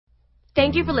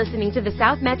Thank you for listening to the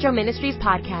South Metro Ministries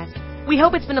podcast. We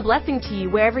hope it's been a blessing to you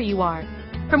wherever you are.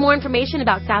 For more information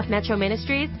about South Metro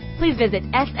Ministries, please visit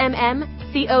smmcog.com.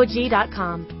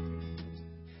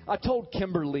 I told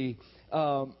Kimberly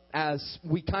as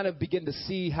we kind of begin to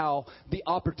see how the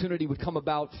opportunity would come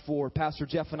about for Pastor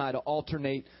Jeff and I to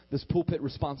alternate this pulpit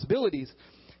responsibilities,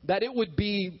 that it would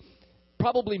be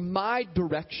probably my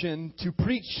direction to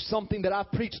preach something that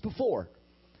I've preached before.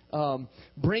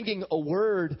 Bringing a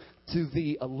word to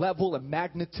the level and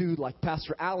magnitude like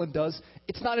Pastor Allen does,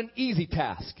 it's not an easy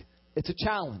task. It's a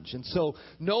challenge. And so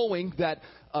knowing that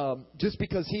just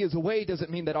because he is away doesn't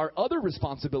mean that our other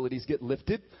responsibilities get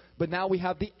lifted, but now we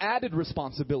have the added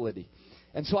responsibility.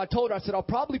 And so I told her, I said, I'll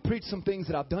probably preach some things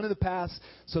that I've done in the past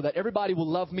so that everybody will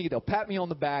love me. They'll pat me on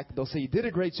the back. They'll say, you did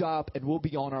a great job, and we'll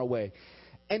be on our way.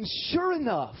 And sure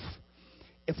enough,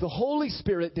 if the Holy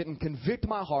Spirit didn't convict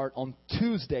my heart on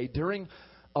Tuesday during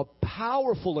a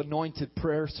powerful anointed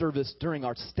prayer service during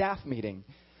our staff meeting,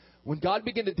 when God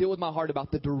began to deal with my heart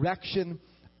about the direction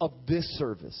of this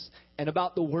service and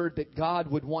about the word that God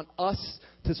would want us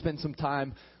to spend some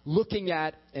time looking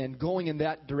at and going in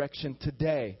that direction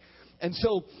today. And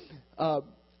so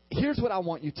here's what I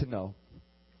want you to know,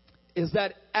 is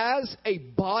that as a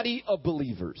body of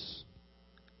believers,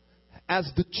 as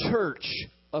the church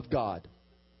of God,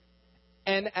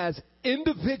 and as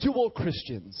individual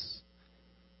Christians,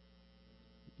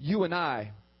 you and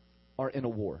I are in a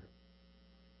war.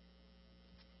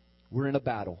 We're in a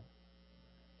battle.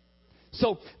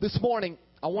 So this morning,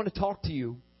 I want to talk to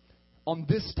you on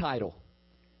this title,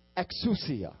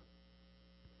 Exousia.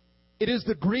 It is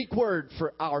the Greek word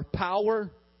for our power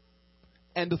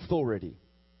and authority.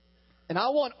 And I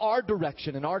want our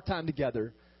direction and our time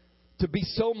together to be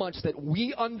so much that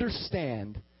we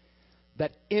understand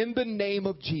that in the name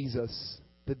of Jesus,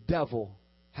 the devil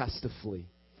has to flee.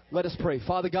 Let us pray.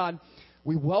 Father God,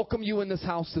 we welcome you in this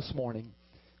house this morning.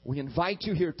 We invite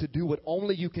you here to do what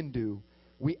only you can do.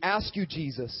 We ask you,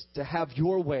 Jesus, to have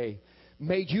your way.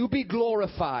 May you be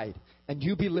glorified and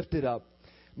you be lifted up.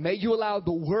 May you allow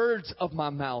the words of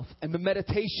my mouth and the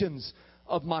meditations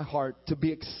of my heart to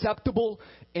be acceptable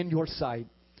in your sight.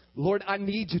 Lord, I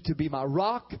need you to be my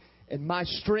rock and my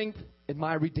strength and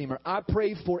my Redeemer. I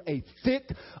pray for a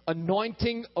thick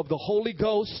anointing of the Holy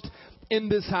Ghost in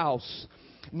this house.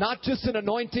 Not just an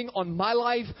anointing on my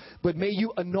life, but may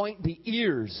you anoint the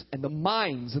ears and the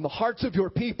minds and the hearts of your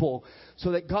people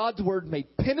so that God's word may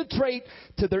penetrate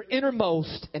to their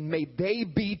innermost and may they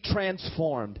be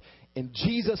transformed. In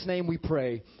Jesus' name we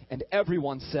pray. And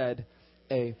everyone said,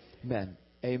 amen.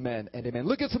 Amen and amen.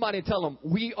 Look at somebody and tell them,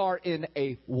 we are in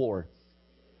a war.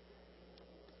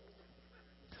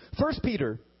 1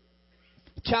 Peter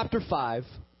chapter 5,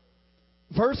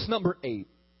 verse number 8.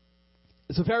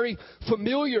 It's a very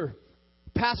familiar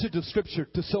passage of Scripture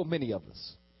to so many of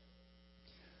us.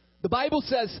 The Bible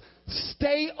says,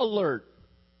 stay alert.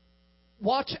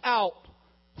 Watch out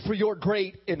for your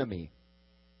great enemy.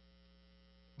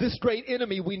 This great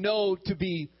enemy we know to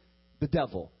be the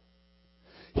devil.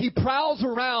 He prowls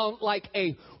around like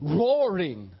a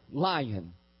roaring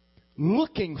lion,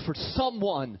 looking for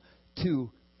someone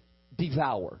to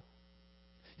devour.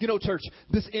 You know, church,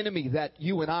 this enemy that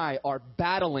you and I are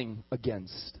battling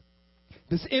against,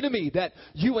 this enemy that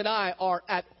you and I are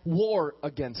at war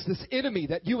against, this enemy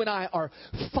that you and I are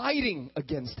fighting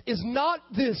against is not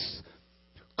this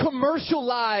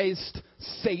commercialized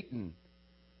Satan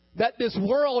that this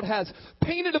world has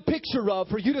painted a picture of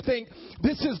for you to think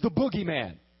this is the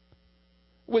boogeyman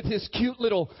with his cute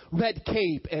little red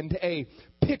cape and a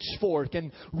pitchfork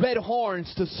and red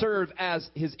horns to serve as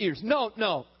his ears. No.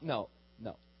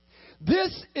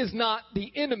 This is not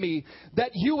the enemy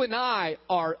that you and I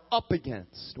are up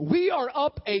against. We are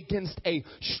up against a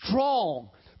strong,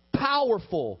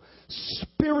 powerful,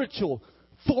 spiritual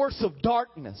force of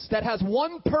darkness that has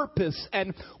one purpose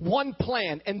and one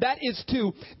plan, and that is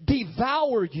to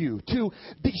devour you, to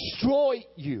destroy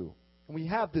you. We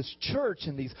have this church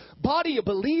and these body of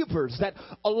believers that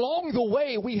along the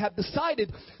way we have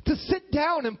decided to sit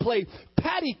down and play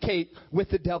patty cake with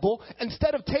the devil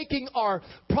instead of taking our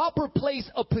proper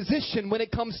place of position when it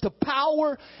comes to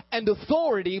power and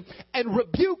authority and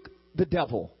rebuke the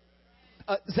devil.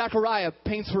 Zechariah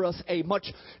paints for us a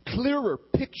much clearer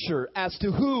picture as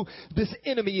to who this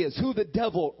enemy is, who the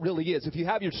devil really is. If you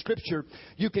have your scripture,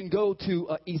 you can go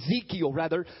to Ezekiel,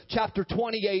 chapter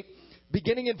 28,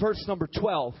 beginning in verse number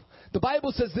 12. The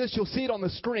Bible says this, you'll see it on the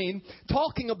screen,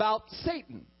 talking about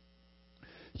Satan.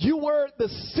 You were the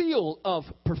seal of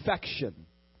perfection,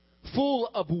 full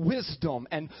of wisdom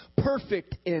and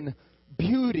perfect in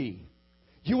beauty.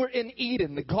 You were in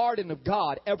Eden, the garden of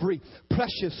God. Every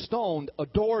precious stone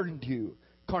adorned you.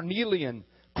 Carnelian,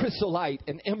 chrysolite,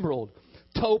 and emerald,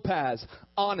 topaz,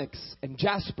 onyx, and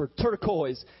jasper,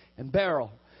 turquoise, and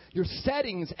beryl. Your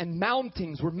settings and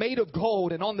mountings were made of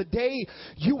gold, and on the day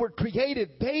you were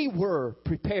created, they were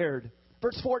prepared.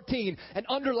 Verse 14, and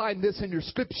underline this in your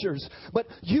scriptures. But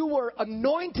you were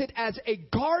anointed as a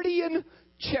guardian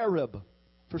cherub,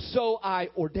 for so I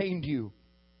ordained you.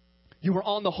 You were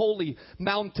on the holy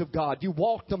mount of God. You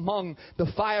walked among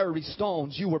the fiery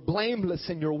stones. You were blameless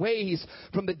in your ways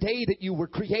from the day that you were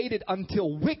created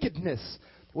until wickedness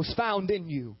was found in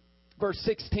you. Verse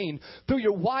 16, through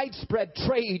your widespread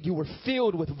trade, you were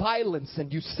filled with violence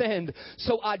and you sinned.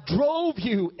 So I drove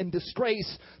you in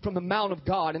disgrace from the mount of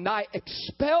God, and I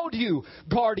expelled you,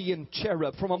 guardian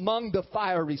cherub, from among the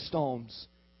fiery stones.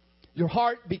 Your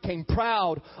heart became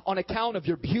proud on account of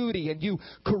your beauty, and you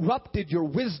corrupted your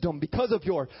wisdom because of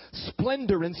your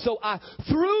splendor. And so I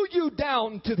threw you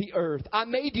down to the earth. I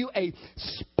made you a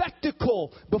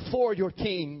spectacle before your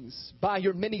kings. By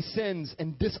your many sins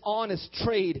and dishonest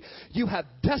trade, you have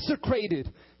desecrated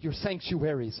your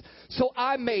sanctuaries. So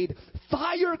I made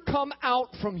fire come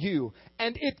out from you,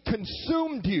 and it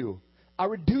consumed you. I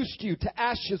reduced you to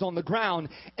ashes on the ground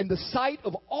in the sight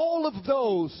of all of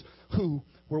those who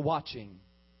were watching.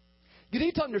 You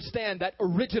need to understand that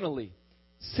originally,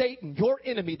 Satan, your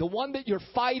enemy, the one that you're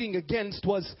fighting against,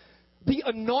 was the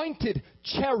anointed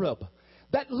cherub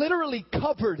that literally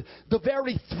covered the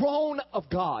very throne of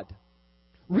God.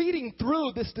 Reading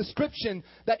through this description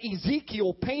that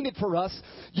Ezekiel painted for us,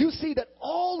 you see that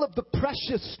all of the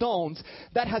precious stones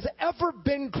that has ever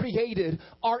been created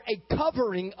are a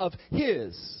covering of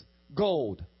his: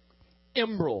 gold,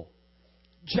 emerald,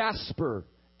 jasper,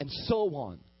 and so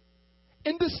on.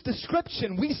 In this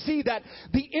description, we see that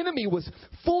the enemy was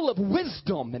full of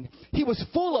wisdom and he was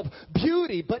full of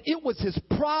beauty, but it was his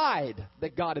pride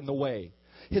that got in the way.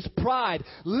 His pride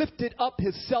lifted up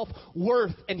his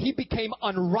self-worth, and he became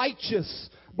unrighteous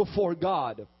before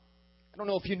God. I don't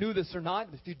know if you knew this or not.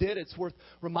 If you did, it's worth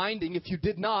reminding. If you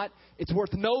did not, it's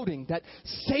worth noting that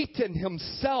Satan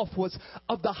himself was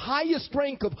of the highest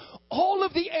rank of all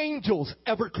of the angels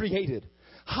ever created.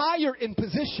 Higher in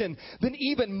position than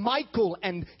even Michael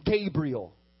and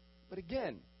Gabriel. But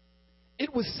again,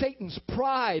 it was Satan's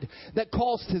pride that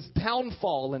caused his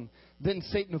downfall. And then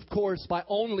Satan, of course, by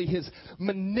only his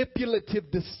manipulative,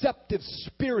 deceptive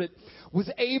spirit, was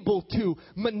able to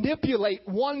manipulate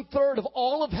 1/3 of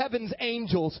all of heaven's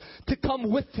angels to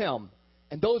come with him.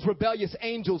 And those rebellious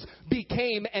angels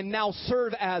became and now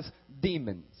serve as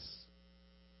demons.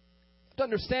 To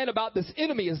understand about this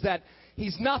enemy is that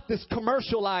he's not this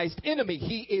commercialized enemy.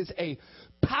 He is a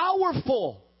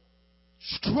powerful,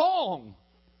 strong,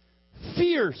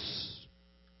 fierce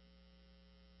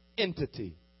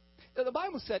entity. Now, the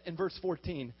Bible said in verse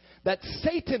 14 that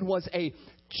Satan was a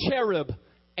cherub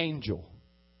angel.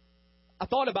 I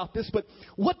thought about this, but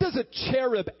what does a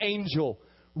cherub angel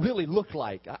really look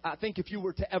like? I think if you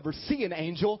were to ever see an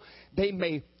angel, they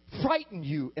may frighten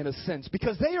you in a sense,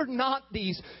 because they are not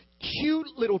these cute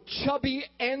little chubby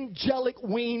angelic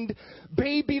winged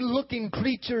baby looking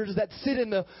creatures that sit in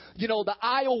the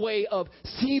aisleway of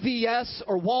CVS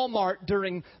or Walmart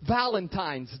during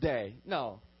Valentine's Day.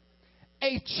 No.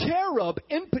 A cherub,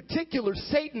 in particular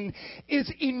Satan, is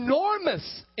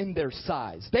enormous in their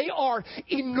size. They are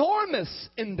enormous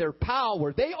in their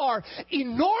power. They are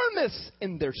enormous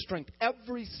in their strength.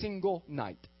 Every single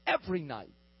night. Every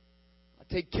night.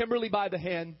 I take Kimberly by the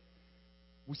hand.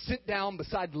 We sit down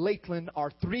beside Lakeland, our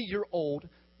 3-year-old,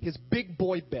 his big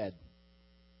boy bed.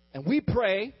 And we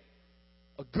pray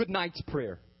a good night's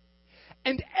prayer.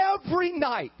 And every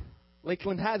night,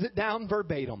 Lakeland has it down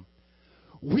verbatim,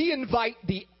 we invite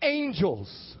the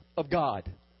angels of God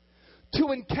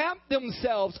to encamp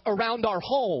themselves around our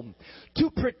home, to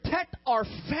protect our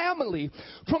family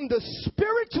from the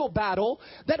spiritual battle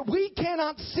that we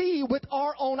cannot see with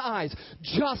our own eyes.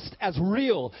 Just as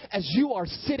real as you are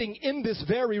sitting in this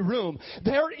very room,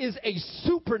 there is a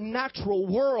supernatural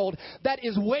world that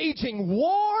is waging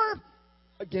war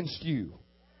against you.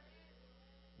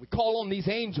 We call on these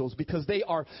angels because they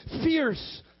are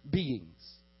fierce beings.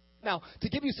 Now, to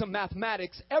give you some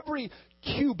mathematics, every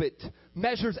cubit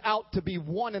measures out to be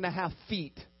 1.5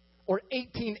 feet or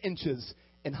 18 inches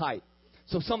in height.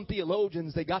 So some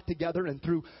theologians, they got together and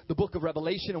through the book of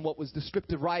Revelation and what was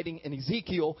descriptive writing in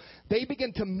Ezekiel, they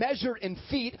began to measure in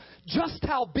feet just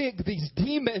how big these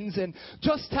demons and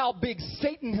just how big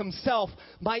Satan himself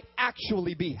might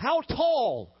actually be. How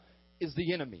tall is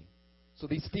the enemy? So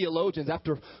these theologians,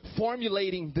 after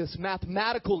formulating this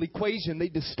mathematical equation, they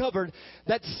discovered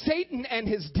that Satan and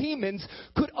his demons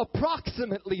could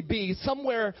approximately be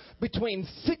somewhere between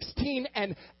 16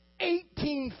 and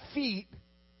 18 feet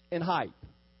in height.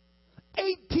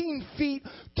 18 feet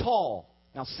tall.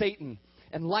 Now Satan,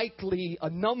 and likely a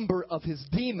number of his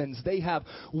demons, they have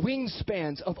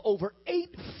wingspans of over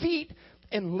 8 feet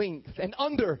in length. And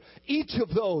under each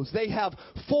of those, they have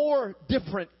 4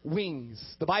 different wings.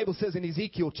 The Bible says in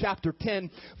Ezekiel chapter 10,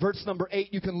 verse number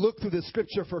 8, you can look through the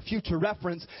scripture for future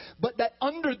reference, but that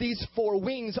under these 4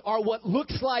 wings are what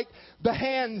looks like the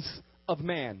hands of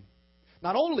man.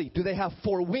 Not only do they have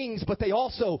 4 wings, but they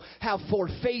also have 4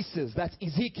 faces. That's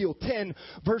Ezekiel 10,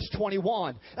 verse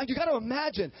 21. And you got to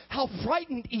imagine how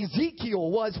frightened Ezekiel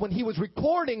was when he was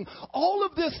recording all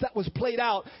of this that was played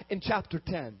out in chapter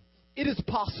 10. It is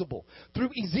possible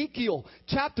through Ezekiel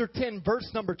chapter 10, verse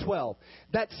number 12,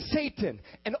 that Satan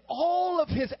and all of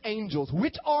his angels,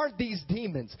 which are these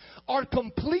demons, are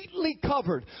completely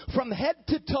covered from head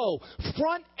to toe,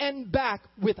 front and back,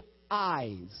 with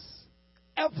eyes.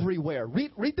 Everywhere.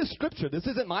 Read the scripture. This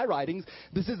isn't my writings.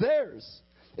 This is theirs.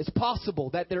 It's possible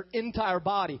that their entire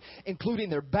body, including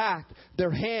their back,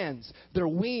 their hands, their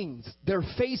wings, their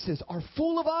faces, are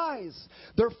full of eyes.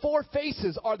 Their 4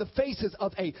 faces are the faces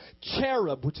of a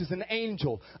cherub, which is an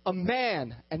angel, a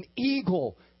man, an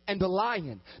eagle, and a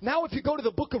lion. Now, if you go to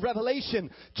the book of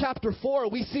Revelation, chapter 4,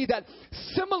 we see that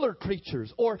similar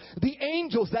creatures, or the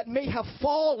angels that may have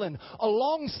fallen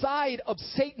alongside of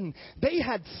Satan, they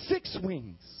had 6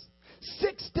 wings.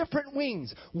 6 different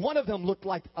wings. One of them looked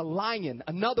like a lion.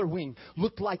 Another wing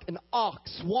looked like an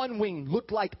ox. One wing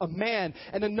looked like a man.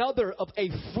 And another of a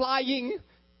flying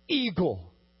eagle.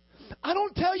 I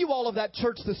don't tell you all of that,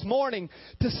 church, this morning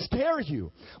to scare you.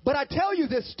 But I tell you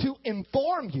this to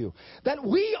inform you that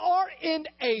we are in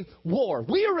a war.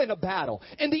 We are in a battle.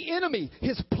 And the enemy,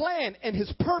 his plan and his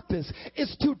purpose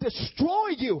is to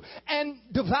destroy you and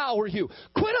devour you.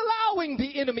 Quit allowing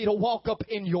the enemy to walk up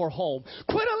in your home.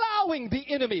 Quit allowing the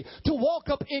enemy to walk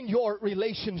up in your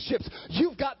relationships.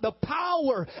 You've got the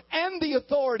power and the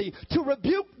authority to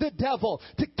rebuke the devil,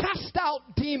 to cast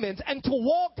out demons, and to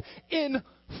walk in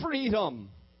freedom.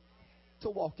 To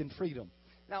walk in freedom.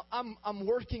 Now, I'm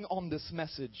working on this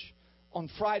message on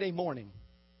Friday morning,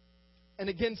 and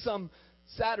again some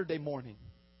Saturday morning.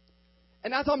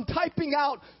 And as I'm typing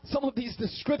out some of these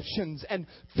descriptions and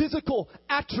physical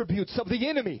attributes of the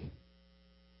enemy,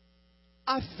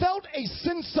 I felt a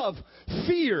sense of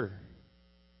fear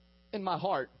in my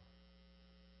heart.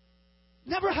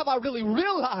 Never have I really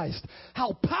realized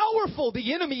how powerful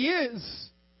the enemy is.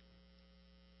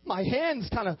 My hands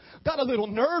kind of got a little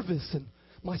nervous, and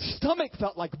my stomach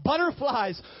felt like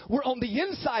butterflies were on the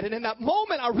inside. And in that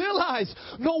moment, I realized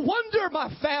no wonder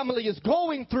my family is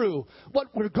going through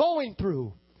what we're going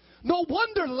through. No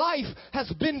wonder life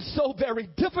has been so very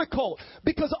difficult,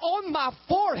 because on my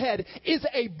forehead is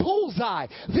a bullseye.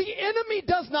 The enemy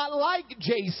does not like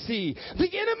JC.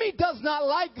 The enemy does not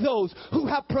like those who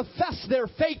have professed their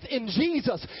faith in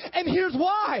Jesus. And here's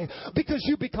why. Because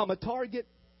you become a target.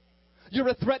 You're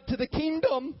a threat to the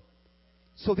kingdom.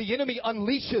 So the enemy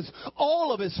unleashes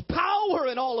all of his power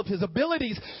and all of his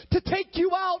abilities to take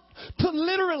you out, to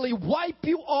literally wipe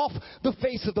you off the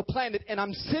face of the planet. And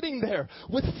I'm sitting there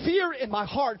with fear in my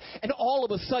heart, and all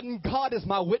of a sudden, God is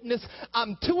my witness,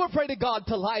 I'm too afraid of God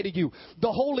to lie to you.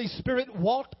 The Holy Spirit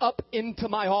walked up into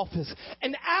my office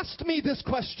and asked me this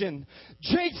question.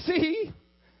 JC,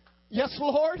 yes,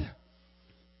 Lord,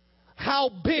 how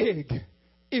big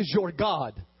is your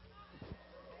God?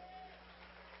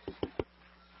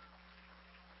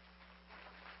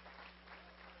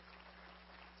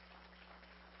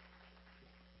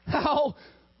 How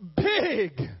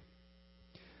big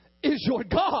is your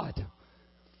God?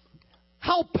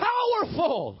 How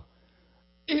powerful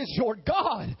is your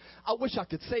God? I wish I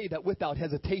could say that without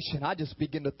hesitation. I just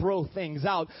began to throw things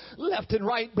out left and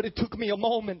right, but it took me a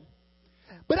moment.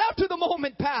 But after the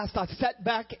moment passed, I sat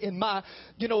back in my,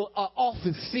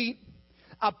 office seat.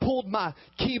 I pulled my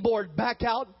keyboard back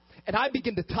out. And I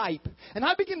begin to type. And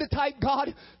I begin to type,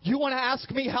 God, you want to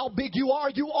ask me how big you are?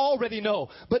 You already know.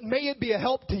 But may it be a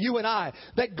help to you and I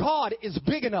that God is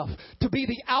big enough to be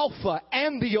the Alpha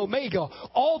and the Omega,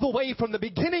 all the way from the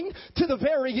beginning to the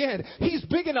very end. He's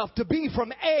big enough to be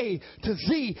from A to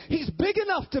Z. He's big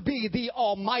enough to be the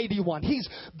Almighty One. He's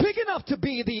big enough to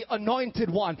be the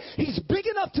Anointed One. He's big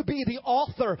enough to be the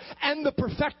author and the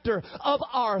perfecter of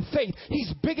our faith.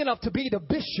 He's big enough to be the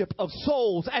Bishop of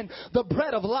souls and the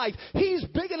bread of life. life. He's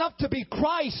big enough to be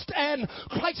Christ and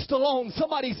Christ alone.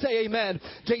 Somebody say amen.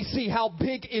 JC, how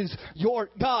big is your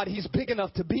God? He's big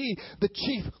enough to be the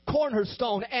chief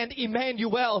cornerstone and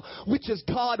Emmanuel, which is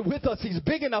God with us. He's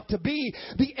big enough to be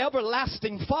the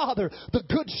everlasting Father, the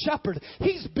good shepherd.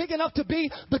 He's big enough to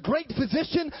be the great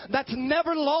physician that's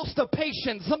never lost a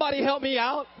patient. Somebody help me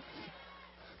out.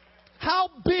 How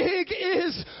big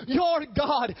is your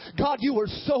God? God, you are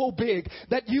so big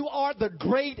that you are the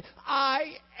great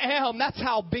I am. That's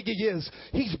how big He is.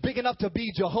 He's big enough to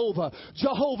be Jehovah.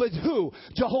 Jehovah's who?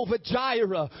 Jehovah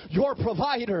Jireh, your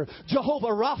provider. Jehovah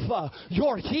Rapha,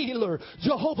 your healer.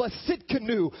 Jehovah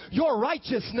Sitkanu, your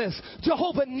righteousness.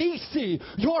 Jehovah Nisi,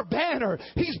 your banner.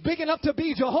 He's big enough to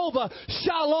be Jehovah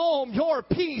Shalom, your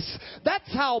peace.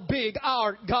 That's how big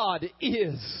our God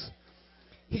is.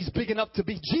 He's big enough to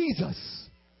be Jesus.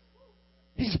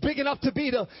 He's big enough to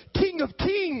be the King of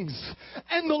Kings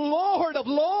and the Lord of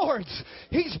Lords.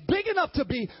 He's big enough to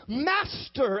be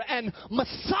Master and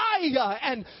Messiah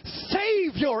and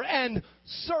Savior and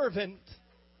Servant.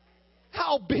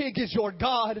 How big is your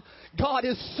God? God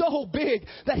is so big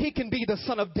that He can be the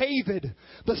Son of David,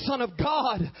 the Son of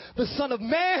God, the Son of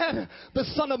Man, the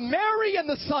Son of Mary, and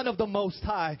the Son of the Most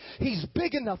High. He's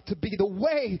big enough to be the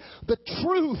way, the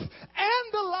truth,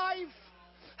 and the life.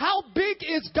 How big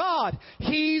is God?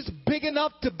 He's big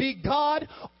enough to be God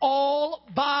all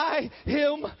by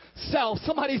Himself.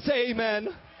 Somebody say amen.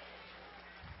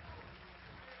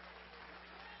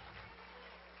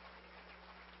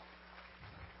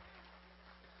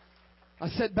 I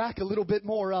sat back a little bit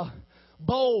more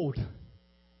bold.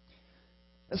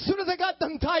 As soon as I got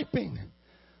done typing,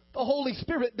 the Holy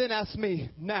Spirit then asked me,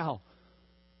 now,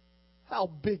 how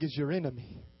big is your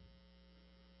enemy?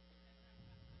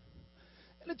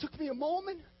 And it took me a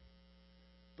moment,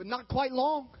 but not quite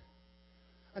long,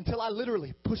 until I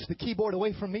literally pushed the keyboard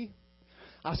away from me.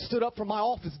 I stood up from my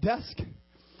office desk,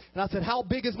 and I said, how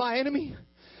big is my enemy?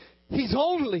 He's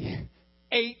only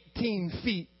 18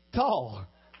 feet tall.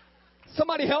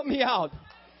 Somebody help me out.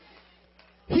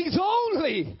 He's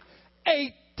only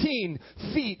 18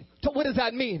 feet. So what does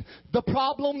that mean? The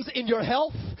problems in your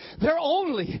health, they're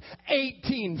only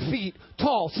 18 feet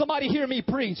tall. Somebody hear me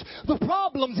preach. The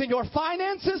problems in your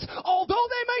finances, although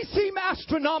they may seem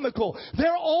astronomical,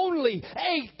 they're only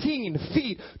 18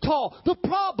 feet tall. The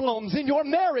problems in your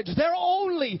marriage, they're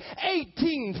only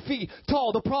 18 feet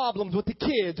tall. The problems with the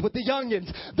kids, with the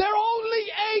youngins, they're only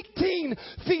 18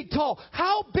 feet tall.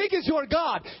 How big is your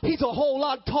God? He's a whole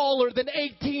lot taller than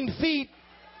 18 feet.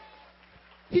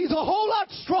 He's a whole lot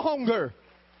stronger.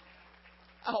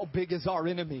 How big is our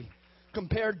enemy?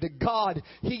 Compared to God,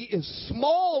 He is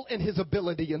small in His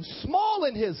ability and small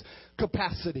in His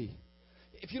capacity.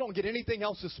 If you don't get anything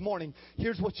else this morning,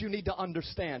 here's what you need to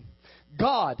understand.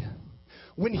 God,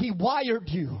 when He wired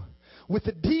you with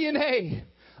the DNA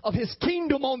of His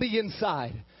kingdom on the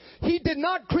inside, He did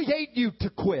not create you to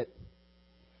quit.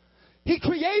 He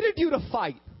created you to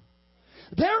fight.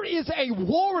 There is a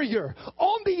warrior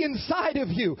on the inside of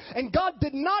you. And God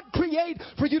did not create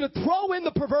for you to throw in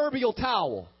the proverbial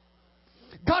towel.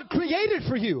 God created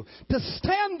for you to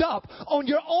stand up on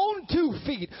your own 2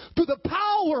 feet through the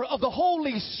power of the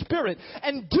Holy Spirit.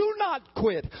 And do not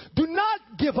quit. Do not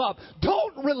give up.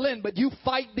 Don't relent, but you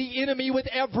fight the enemy with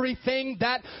everything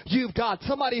that you've got.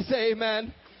 Somebody say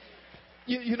amen.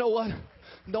 You know what?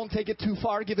 Don't take it too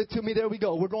far. Give it to me. There we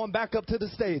go. We're going back up to the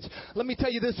stage. Let me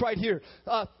tell you this right here.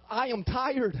 I am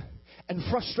tired and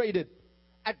frustrated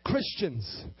at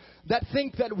Christians that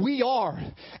think that we are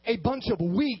a bunch of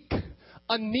weak,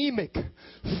 anemic,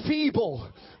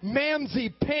 feeble,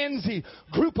 mamsy-pansy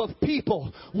group of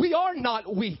people. We are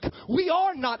not weak. We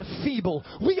are not feeble.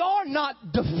 We are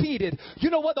not defeated. You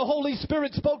know what the Holy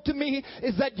Spirit spoke to me?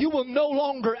 Is that you will no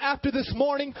longer, after this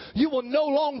morning, you will no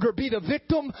longer be the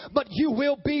victim, but you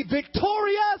will be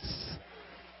victorious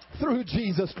through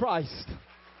Jesus Christ.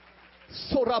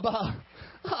 Soraba.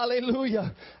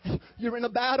 Hallelujah. You're in a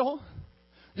battle.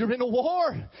 You're in a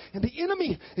war, and the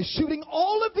enemy is shooting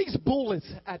all of these bullets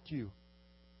at you.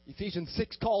 Ephesians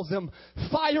 6 calls them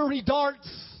fiery darts.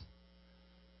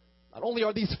 Not only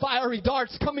are these fiery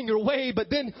darts coming your way, but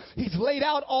then He's laid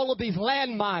out all of these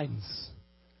landmines,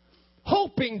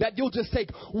 hoping that you'll just take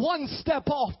one step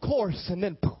off course and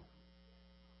then poof.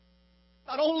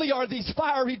 Not only are these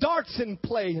fiery darts in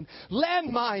play and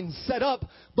landmines set up,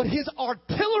 but His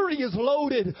artillery is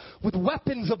loaded with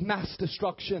weapons of mass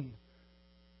destruction.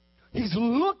 He's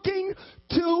looking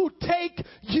to take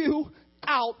you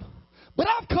out. But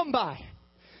I've come by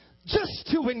just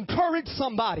to encourage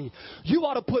somebody, you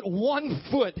ought to put one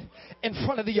foot in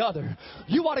front of the other.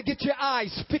 You ought to get your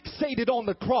eyes fixated on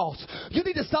the cross. You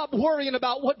need to stop worrying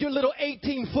about what your little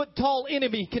 18-foot tall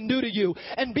enemy can do to you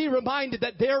and be reminded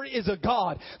that there is a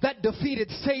God that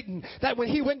defeated Satan, that when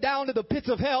he went down to the pits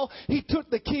of hell, he took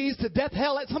the keys to death,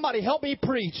 hell. Let somebody help me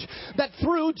preach that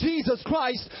through Jesus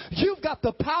Christ, you've got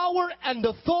the power and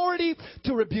authority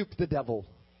to rebuke the devil.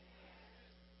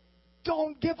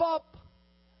 Don't give up.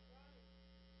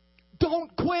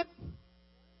 Don't quit.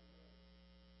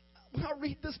 When I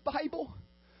read this Bible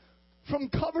from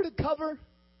cover to cover,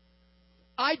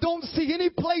 I don't see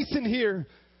any place in here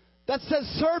that says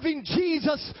serving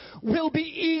Jesus will be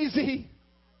easy.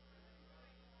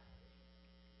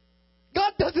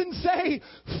 God doesn't say,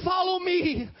 follow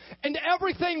me and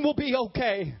everything will be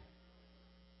okay.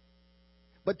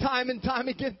 But time and time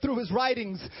again through his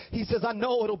writings, he says, I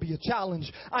know it'll be a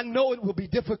challenge. I know it will be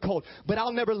difficult, but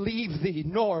I'll never leave thee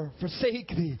nor forsake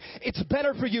thee. It's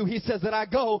better for you, he says, that I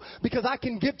go because I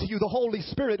can give to you the Holy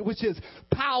Spirit, which is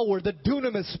power, the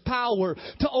dunamis power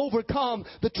to overcome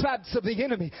the traps of the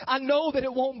enemy. I know that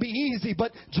it won't be easy,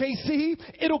 but JC,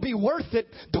 it'll be worth it.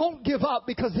 Don't give up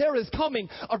because there is coming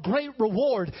a great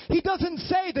reward. He doesn't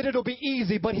say that it'll be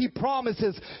easy, but he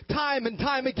promises time and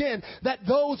time again that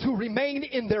those who remain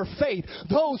in their faith,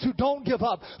 those who don't give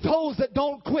up, those that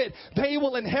don't quit, they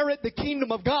will inherit the kingdom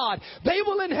of God. They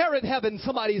will inherit heaven.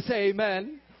 Somebody say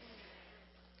amen.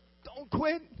 Don't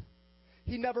quit.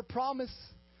 He never promised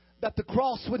that the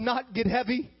cross would not get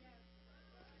heavy.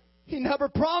 He never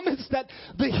promised that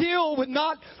the hill would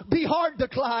not be hard to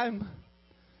climb.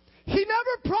 He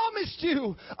never promised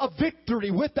you a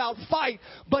victory without fight,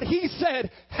 but he said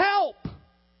help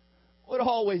would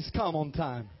always come on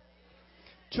time.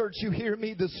 Church, you hear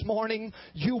me this morning?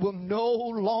 You will no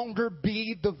longer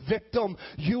be the victim.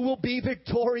 You will be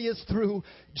victorious through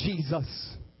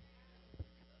Jesus.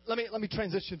 Let me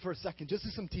transition for a second, just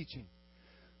to some teaching.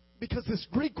 Because this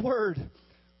Greek word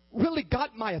really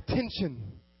got my attention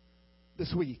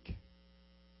this week.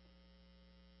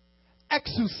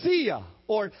 Exousia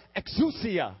or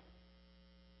Exousia.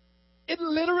 It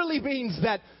literally means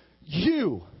that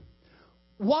you,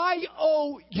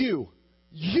 Y-O-U,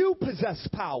 you possess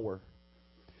power.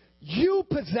 You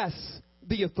possess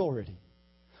the authority.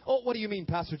 Oh, what do you mean,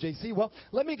 Pastor JC? Well,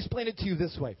 let me explain it to you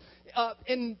this way.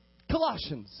 In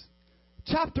Colossians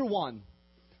chapter 1,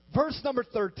 verse number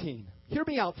 13. Hear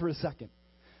me out for a second.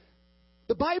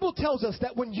 The Bible tells us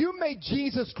that when you made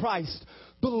Jesus Christ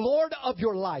the Lord of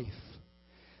your life,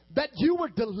 that you were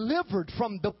delivered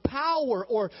from the power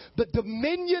or the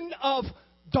dominion of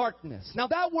darkness. Now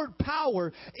that word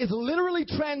power is literally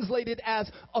translated as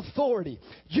authority.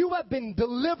 You have been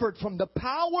delivered from the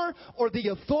power or the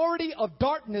authority of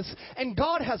darkness, and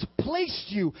God has placed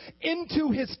you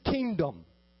into his kingdom.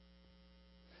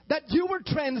 That you were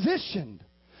transitioned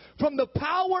from the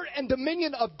power and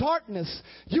dominion of darkness.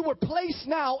 You were placed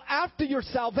now after your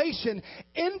salvation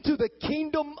into the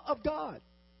kingdom of God.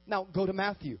 Now go to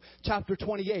Matthew chapter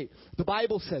 28. The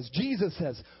Bible says, Jesus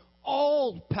says,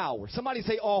 all power. Somebody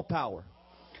say all power.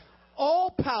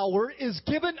 All power is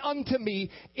given unto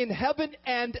me in heaven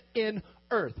and in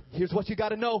earth. Here's what you got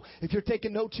to know. If you're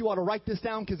taking notes, you ought to write this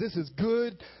down because this is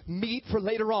good meat for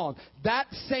later on. That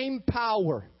same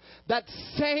power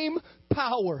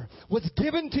was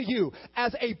given to you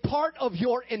as a part of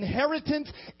your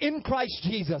inheritance in Christ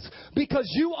Jesus. Because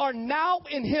you are now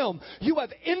in him. You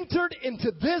have entered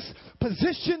into this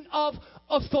position of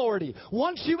authority.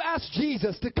 Once you asked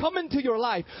Jesus to come into your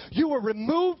life, you were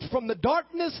removed from the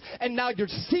darkness and now you're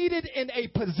seated in a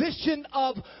position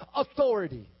of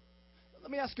authority.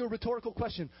 Let me ask you a rhetorical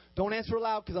question. Don't answer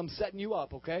aloud because I'm setting you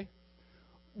up, okay?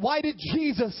 Why did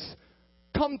Jesus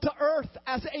come to earth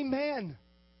as a man?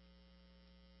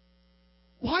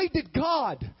 Why did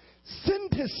God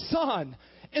send his son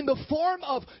in the form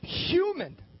of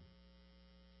human?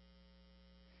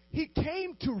 He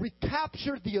came to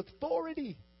recapture the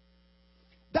authority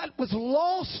that was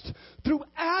lost through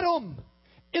Adam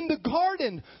in the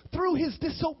garden through his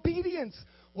disobedience.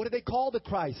 What do they call the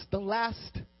Christ? The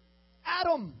last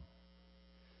Adam.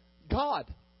 God,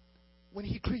 when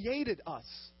he created us,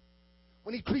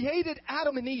 when he created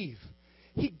Adam and Eve,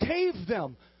 he gave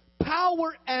them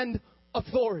power and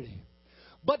authority.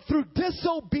 But through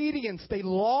disobedience, they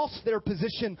lost their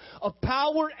position of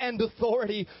power and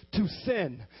authority to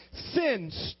sin. Sin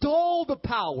stole the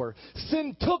power.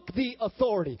 Sin took the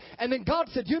authority. And then God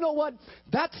said, you know what?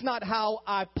 That's not how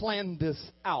I planned this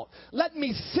out. Let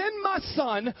me send my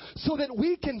son so that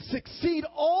we can succeed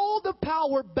all the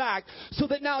power back so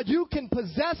that now you can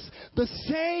possess the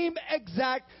same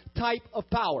exact type of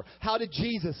power. How did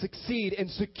Jesus succeed in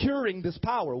securing this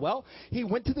power? Well, he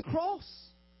went to the cross.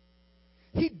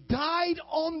 He died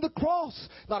on the cross.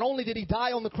 Not only did he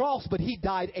die on the cross, but he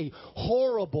died a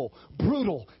horrible,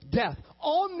 brutal death.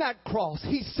 On that cross,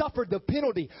 he suffered the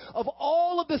penalty of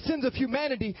all of the sins of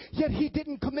humanity, yet he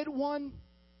didn't commit one.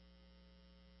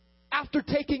 After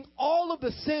taking all of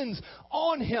the sins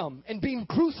on him and being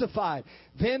crucified,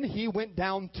 then he went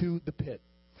down to the pit.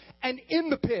 And in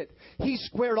the pit, he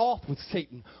squared off with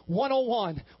Satan,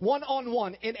 one-on-one,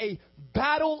 in a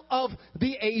battle of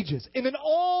the ages, in an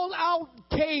all-out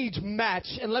cage match.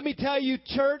 And let me tell you,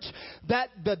 church, that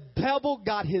the devil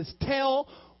got his tail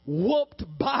whooped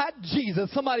by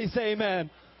Jesus. Somebody say amen.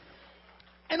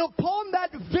 And upon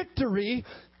that victory,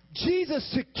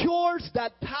 Jesus secures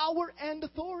that power and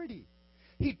authority.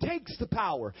 He takes the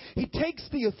power. He takes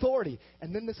the authority.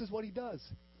 And then this is what he does.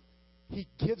 He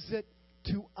gives it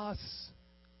to us.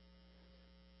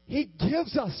 He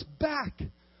gives us back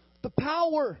the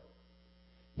power.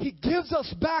 He gives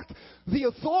us back the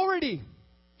authority.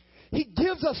 He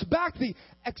gives us back the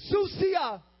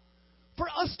Exousia. For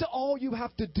us to, all you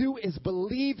have to do is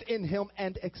believe in him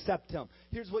and accept him.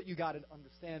 Here's what you got to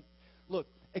understand. Look,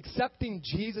 accepting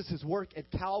Jesus' work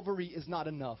at Calvary is not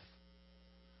enough.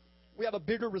 We have a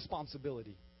bigger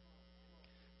responsibility.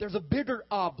 There's a bigger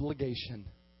obligation.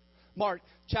 Mark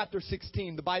chapter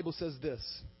 16, the Bible says this.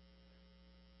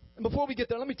 And before we get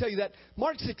there, let me tell you that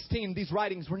Mark 16, these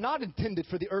writings were not intended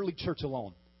for the early church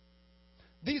alone.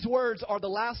 These words are the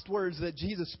last words that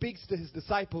Jesus speaks to his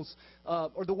disciples,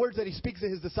 or the words that he speaks to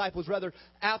his disciples, rather,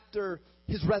 after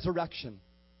his resurrection.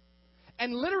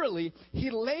 And literally, he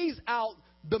lays out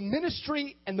the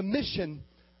ministry and the mission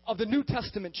of the New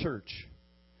Testament church.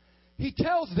 He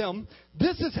tells them,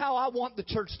 this is how I want the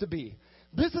church to be.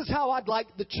 This is how I'd like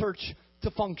the church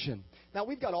to function. Now,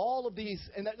 we've got all of these,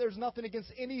 and there's nothing against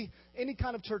any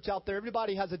kind of church out there.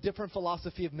 Everybody has a different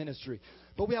philosophy of ministry.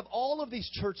 But we have all of these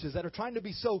churches that are trying to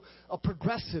be so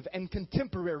progressive and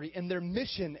contemporary in their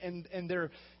mission and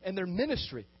their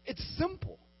ministry. It's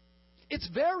simple. It's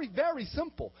very, very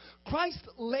simple. Christ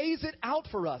lays it out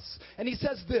for us. And he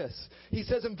says this. He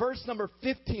says in verse number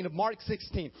 15 of Mark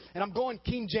 16. And I'm going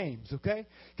King James, okay?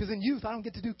 Because in youth, I don't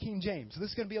get to do King James. So this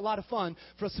is going to be a lot of fun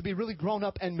for us to be really grown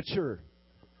up and mature.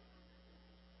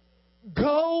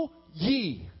 Go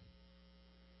ye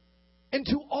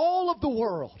into all of the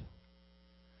world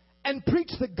and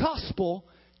preach the gospel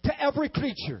to every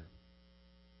creature.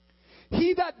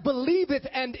 He that believeth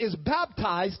and is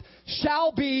baptized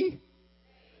shall be,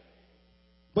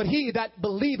 but he that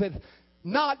believeth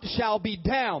not shall be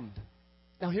damned.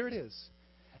 Now here it is.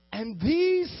 And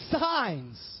these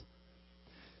signs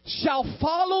shall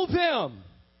follow them.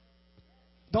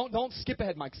 Don't skip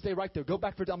ahead, Mike. Stay right there. Go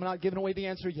back for, I'm not giving away the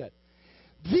answer yet.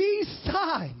 These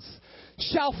signs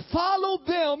shall follow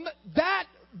them that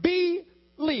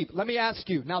believe. Let me ask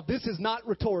you. Now this is not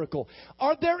rhetorical.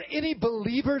 Are there any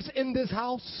believers in this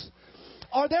house?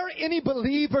 Are there any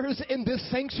believers in this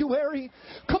sanctuary?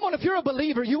 Come on, if you're a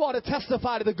believer, you ought to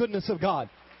testify to the goodness of God.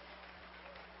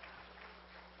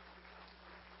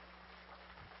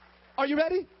 Are you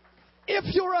ready?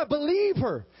 If you're a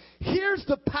believer, here's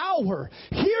the power,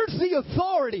 here's the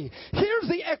authority, here's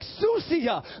the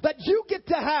exousia that you get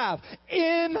to have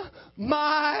in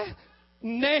my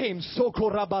name.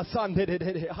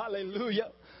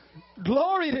 Hallelujah.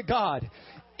 Glory to God.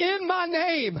 In my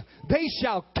name, they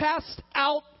shall cast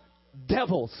out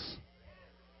devils.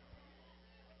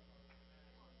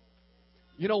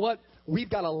 You know what? We've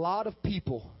got a lot of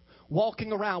people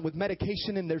walking around with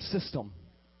medication in their system.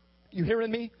 You hearing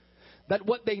me? That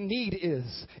what they need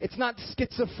is, it's not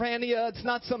schizophrenia, it's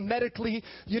not some medically,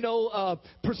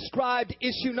 prescribed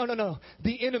issue. No.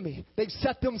 The enemy, they've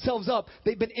set themselves up.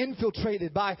 They've been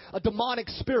infiltrated by a demonic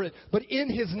spirit. But in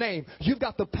his name, you've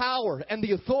got the power and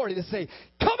the authority to say,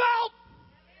 come out!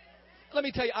 Let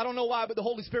me tell you, I don't know why, but the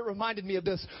Holy Spirit reminded me of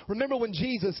this. Remember when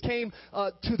Jesus came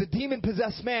to the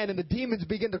demon-possessed man and the demons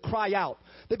began to cry out.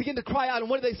 They began to cry out, and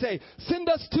what did they say? Send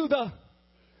us to the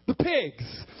pigs.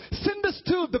 Send us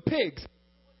to the pigs.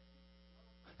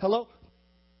 Hello?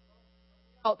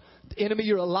 Enemy,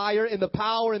 you're a liar. In the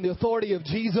power and the authority of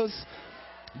Jesus,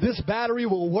 this battery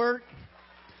will work.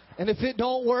 And if it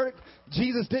don't work,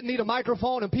 Jesus didn't need a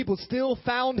microphone and people still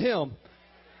found him.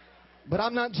 But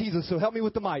I'm not Jesus, so help me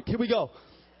with the mic. Here we go.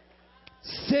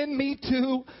 Send me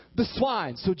to the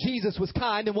swine. So Jesus was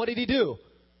kind, and what did he do?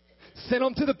 Sent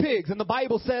them to the pigs. And the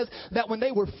Bible says that when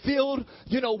they were filled,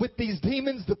 with these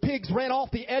demons, the pigs ran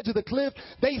off the edge of the cliff.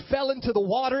 They fell into the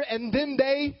water, and then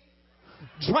they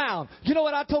drowned. You know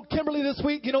what I told Kimberly this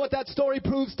week? You know what that story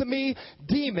proves to me?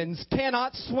 Demons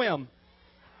cannot swim.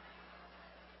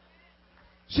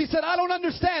 She said, I don't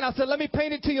understand. I said, let me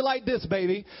paint it to you like this,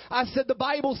 baby. I said, the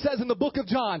Bible says in the book of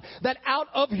John that out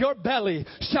of your belly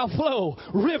shall flow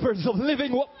rivers of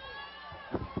living water.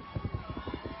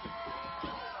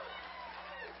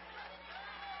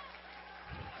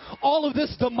 All of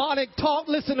this demonic talk,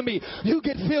 listen to me. You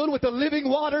get filled with the living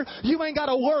water, you ain't got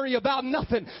to worry about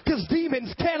nothing, because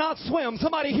demons cannot swim.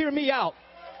 Somebody hear me out.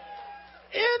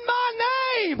 In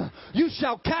my name, you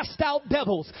shall cast out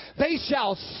devils. They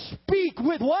shall speak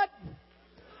with what?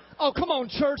 Oh, come on,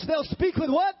 church. They'll speak with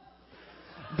what?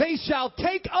 They shall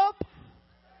take up.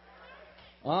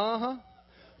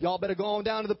 Y'all better go on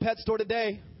down to the pet store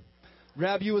today.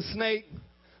 Grab you a snake.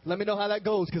 Let me know how that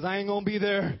goes, because I ain't going to be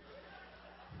there.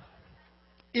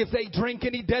 If they drink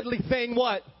any deadly thing,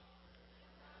 what?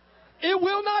 It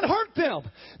will not hurt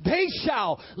them. They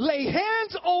shall lay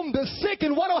hands on the sick,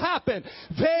 and what will happen?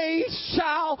 They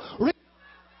shall.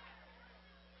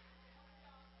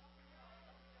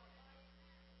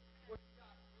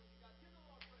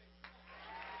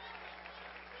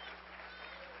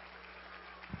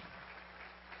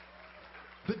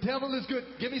 The devil is good.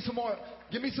 Give me some more.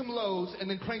 Give me some lows and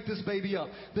then crank this baby up.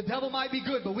 The devil might be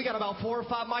good, but we got about 4 or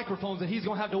 5 microphones that he's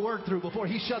going to have to work through before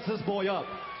he shuts this boy up.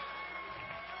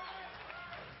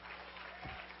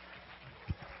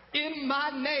 In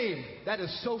my name. That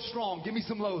is so strong. Give me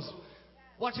some lows.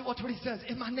 Watch it. Watch what he says.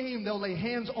 In my name, they'll lay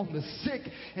hands on the sick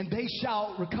and they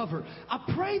shall recover.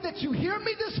 I pray that you hear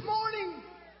me this morning.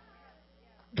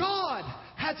 God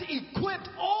has equipped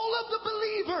all of the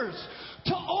believers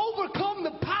to overcome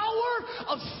the power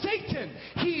of Satan.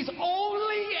 He's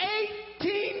only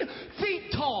 18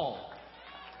 feet tall.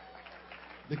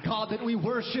 The God that we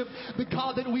worship, the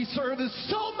God that we serve is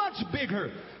so much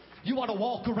bigger. You ought to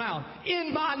walk around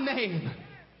in my name.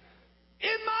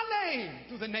 In my name,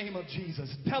 through the name of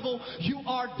Jesus. Devil, you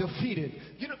are defeated.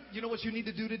 You know what you need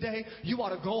to do today? You ought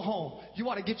to go home. You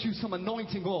ought to get you some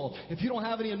anointing oil. If you don't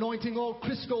have any anointing oil,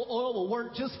 Crisco oil will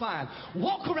work just fine.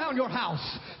 Walk around your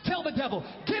house. Tell the devil,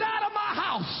 get out of my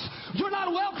house. You're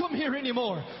not welcome here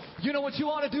anymore. You know what you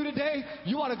ought to do today?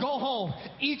 You ought to go home,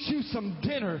 eat you some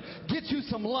dinner, get you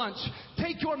some lunch,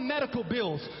 take your medical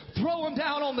bills, throw them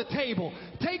down on the table,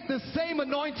 take the same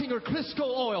anointing or Crisco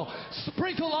oil,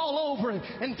 sprinkle all over it,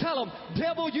 and tell them,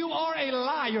 devil, you are a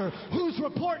liar. Whose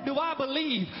report do I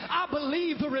believe? I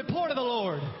believe the report of the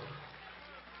Lord.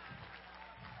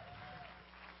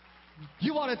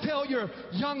 You ought to tell your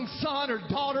young son or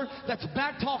daughter that's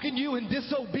back talking you in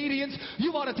disobedience,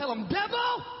 you ought to tell them,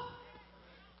 devil,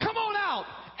 come on out,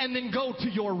 and then go to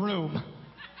your room.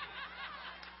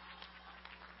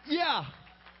 Yeah.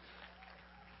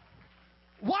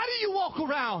 Why do you walk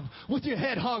around with your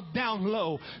head hung down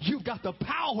low? You've got the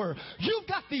power. You've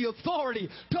got the authority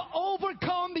to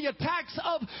overcome the attacks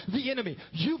of the enemy.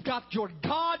 You've got your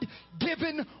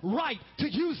God-given right to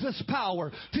use this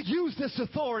power, to use this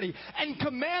authority, and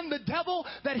command the devil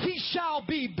that he shall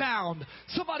be bound.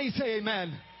 Somebody say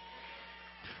amen.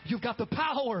 You've got the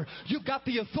power. You've got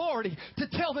the authority to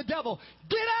tell the devil,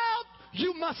 get out.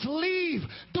 You must leave.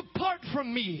 Depart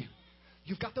from me.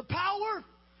 You've got the power.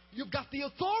 You've got the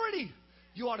authority.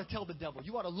 You ought to tell the devil.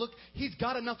 You ought to look. He's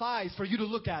got enough eyes for you to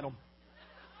look at him.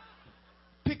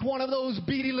 Pick one of those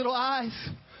beady little eyes.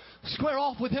 Square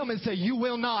off with him and say, you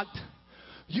will not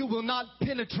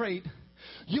penetrate.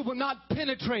 You will not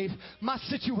penetrate my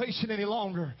situation any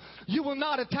longer. You will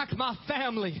not attack my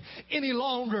family any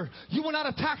longer. You will not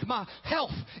attack my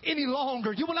health any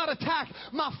longer. You will not attack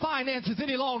my finances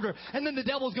any longer. And then the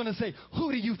devil's going to say,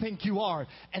 who do you think you are?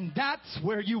 And that's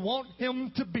where you want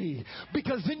him to be.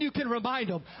 Because then you can remind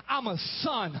him, I'm a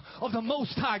son of the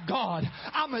Most High God.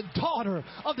 I'm a daughter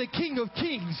of the King of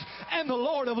Kings and the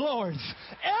Lord of Lords.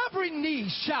 Every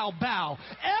knee shall bow.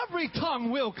 Every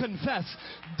tongue will confess.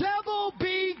 Devil,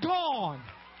 be gone.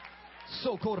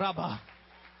 Sokoraba.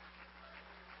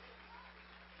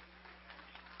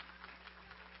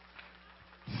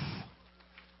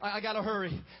 I gotta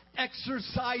hurry.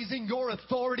 Exercising your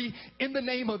authority in the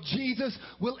name of Jesus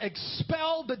will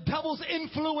expel the devil's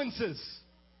influences.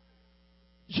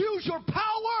 Use your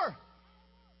power.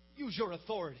 Use your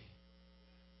authority.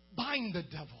 Bind the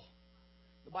devil.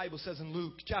 The Bible says in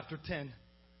Luke chapter 10,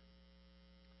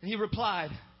 and he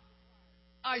replied,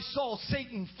 I saw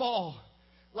Satan fall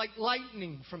like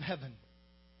lightning from heaven.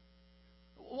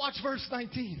 Watch verse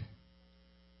 19.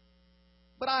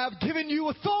 But I have given you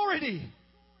authority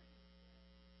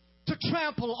to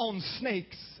trample on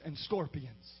snakes and scorpions.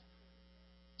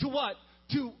 To what?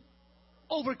 To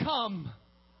overcome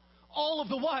all of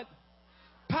the what?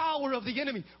 Power of the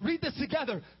enemy. Read this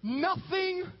together.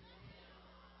 Nothing.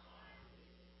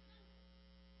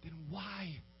 Then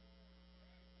why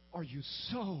are you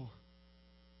so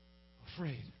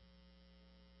afraid?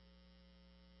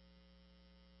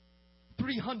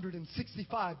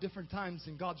 365 different times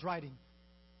in God's writing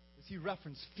does He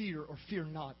reference fear or fear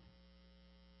not.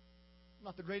 I'm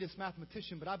not the greatest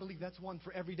mathematician, but I believe that's one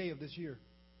for every day of this year.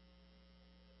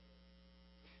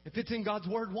 If it's in God's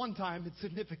Word one time, it's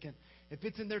significant. If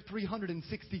it's in there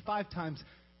 365 times,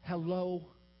 hello.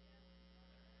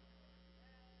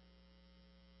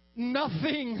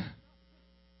 Nothing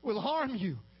will harm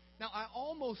you. Now, I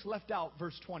almost left out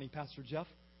verse 20, Pastor Jeff.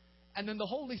 And then the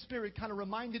Holy Spirit kind of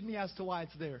reminded me as to why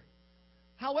it's there.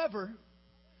 However,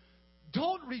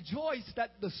 don't rejoice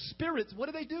that the spirits, what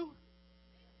do?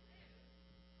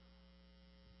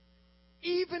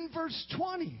 Even verse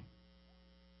 20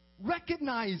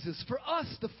 recognizes for us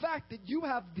the fact that you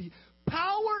have the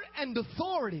power and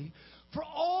authority for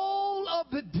all of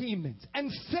the demons and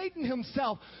Satan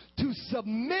himself to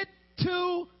submit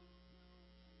to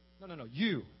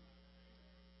you.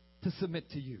 To submit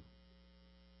to you.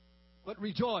 But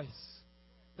rejoice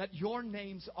that your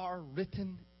names are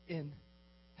written in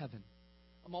heaven.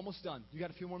 I'm almost done. You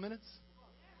got a few more minutes?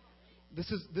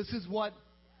 This is what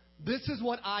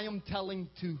I am telling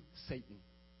to Satan.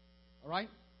 All right?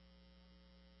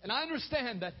 And I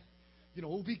understand that,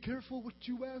 be careful what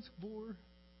you ask for.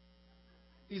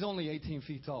 He's only 18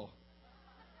 feet tall.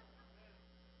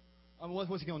 I mean,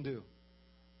 what's he going to do?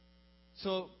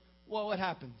 So, what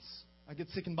happens? I get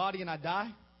sick in body and I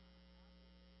die?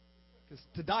 Because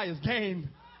to die is gain.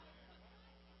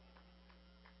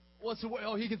 What's the way?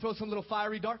 Oh, he can throw some little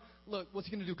fiery dart. Look, what's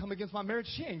he going to do? Come against my marriage?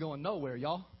 She ain't going nowhere,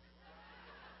 y'all.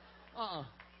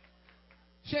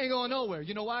 She ain't going nowhere.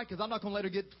 You know why? Because I'm not going to let her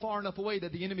get far enough away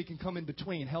that the enemy can come in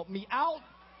between. Help me out.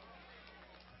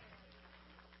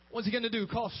 What's he going to do?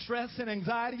 Cause stress and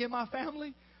anxiety in my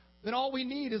family? Then all we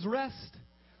need is rest.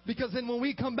 Because then when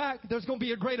we come back, there's going to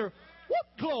be a greater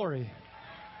glory.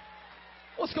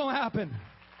 What's going to happen?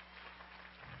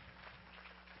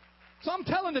 So I'm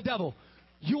telling the devil,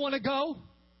 you want to go?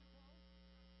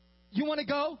 You want to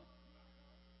go?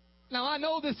 Now, I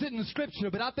know this isn't scripture,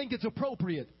 but I think it's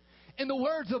appropriate. In the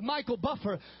words of Michael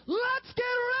Buffer, let's get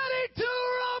ready to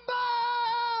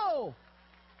rumble!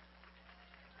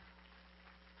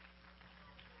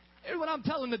 Here's what I'm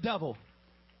telling the devil.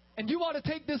 And you ought to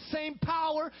take this same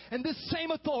power and this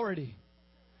same authority.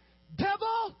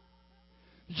 Devil,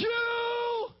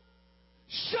 you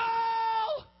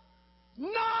shall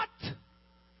not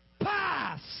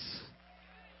pass.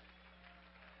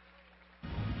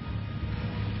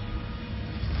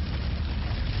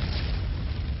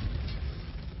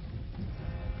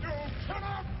 You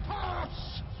cannot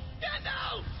pass. Get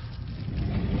out!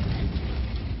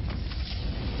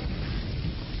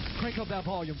 Crank up that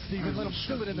volume, Stephen. Let them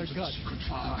feel it in their gut.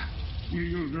 Fire,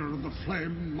 wielder of the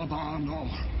flame of Arno.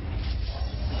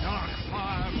 Dark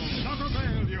fire will never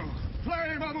veil you.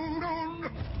 Flame of Udun.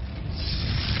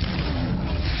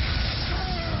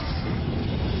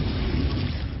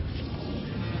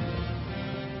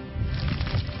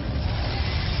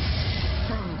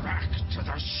 Go back to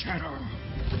the shadow.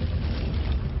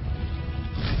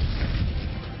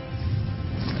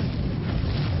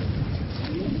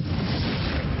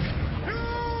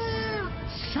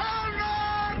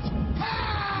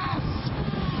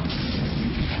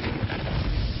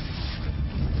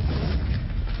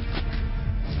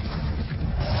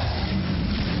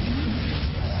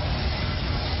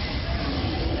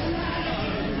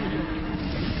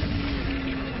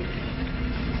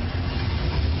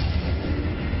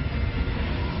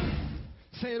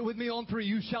 Say it with me on three.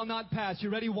 You shall not pass.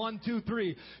 You ready? 1, 2,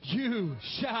 3. You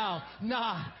shall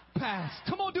not pass.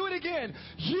 Come on, do it again.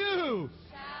 You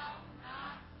shall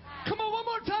not pass. Come on, one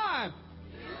more time.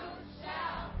 You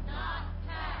shall not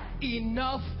pass.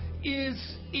 Enough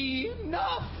is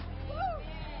enough.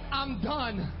 I'm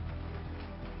done.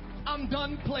 I'm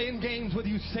done playing games with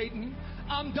you, Satan.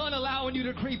 I'm done allowing you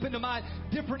to creep into my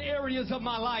different areas of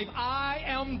my life. I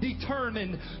am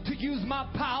determined to use my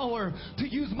power, to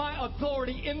use my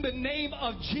authority in the name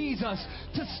of Jesus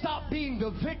to stop being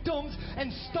the victims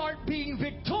and start being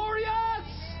victorious.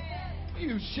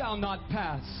 You shall not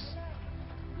pass.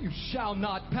 You shall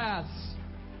not pass.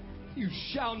 You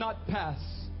shall not pass.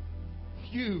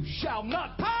 You shall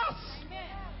not pass.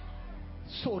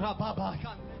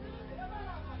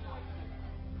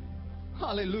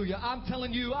 Hallelujah. I'm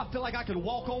telling you, I feel like I could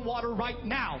walk on water right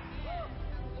now.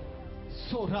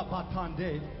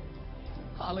 Sorabatande.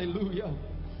 Hallelujah.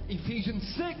 Ephesians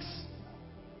 6.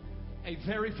 A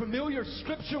very familiar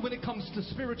scripture when it comes to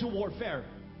spiritual warfare.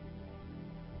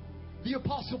 The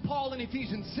Apostle Paul in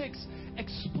Ephesians 6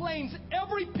 explains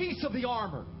every piece of the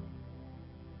armor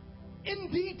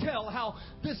in detail, how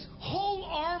this whole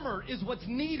armor is what's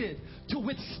needed to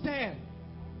withstand.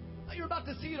 Now, you're about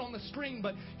to see it on the screen,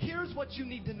 but here's what you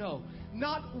need to know.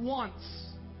 Not once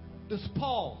does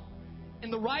Paul,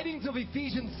 in the writings of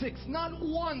Ephesians 6, not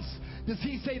once does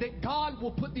he say that God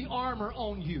will put the armor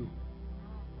on you.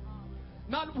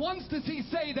 Not once does he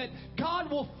say that God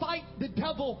will fight the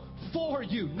devil for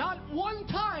you. Not one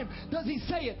time does he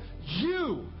say it.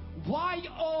 You.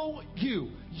 Y-O-U.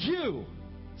 You.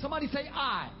 Somebody say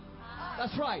I.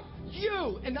 That's right.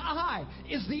 You and I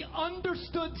is the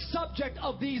understood subject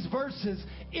of these verses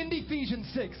in Ephesians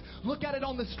 6. Look at it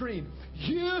on the screen.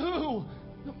 You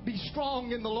be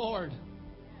strong in the Lord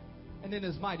and in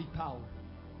His mighty power.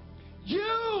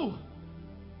 You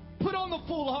put on the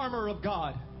full armor of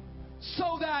God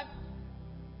so that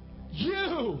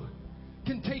you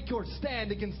can take your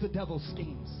stand against the devil's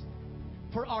schemes.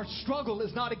 For our struggle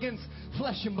is not against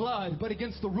flesh and blood, but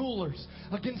against the rulers,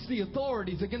 against the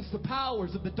authorities, against the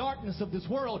powers of the darkness of this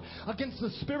world, against the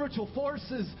spiritual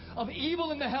forces of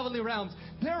evil in the heavenly realms.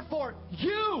 Therefore,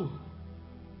 you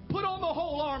put on the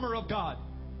whole armor of God,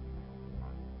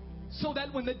 so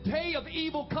that when the day of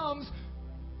evil comes,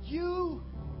 you...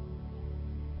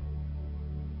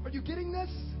 Are you getting this?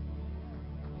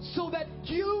 So that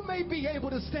you may be able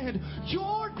to stand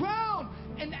your ground.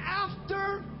 And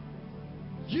after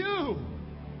you,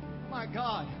 my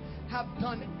God, have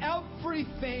done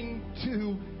everything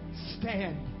to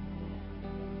stand.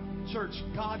 Church,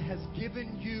 God has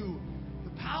given you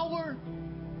the power.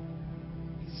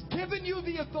 He's given you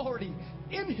the authority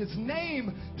in His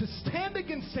name to stand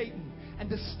against Satan and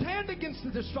to stand against the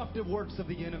destructive works of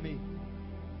the enemy.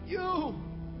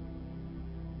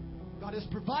 God has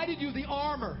provided you the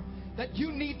armor that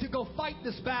you need to go fight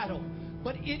this battle.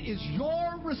 But it is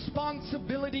your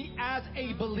responsibility as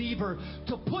a believer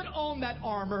to put on that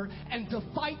armor and to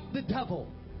fight the devil.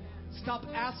 Stop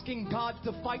asking God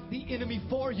to fight the enemy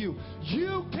for you.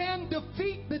 You can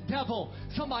defeat the devil.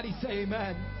 Somebody say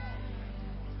amen.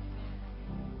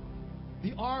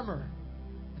 The armor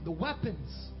and the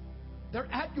weapons,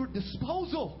 they're at your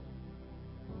disposal.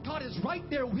 God is right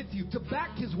there with you to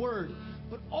back His word.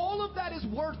 But all of that is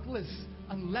worthless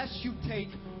unless you take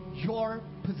your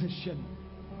position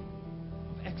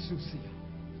of exousia.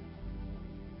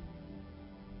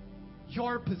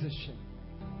 Your position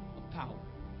of power.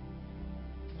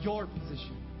 Your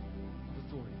position of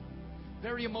authority.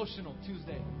 Very emotional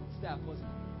Tuesday staff, wasn't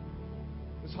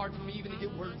it? It was hard for me even to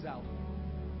get words out.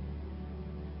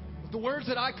 With the words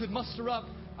that I could muster up,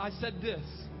 I said this: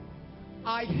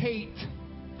 I hate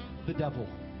the devil.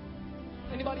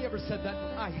 Anybody ever said that?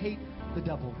 I hate the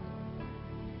devil.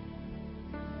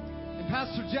 And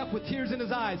Pastor Jeff, with tears in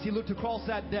his eyes, he looked across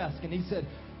that desk and he said,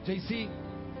 JC,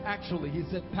 he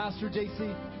said, Pastor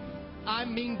JC, I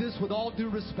mean this with all due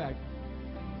respect,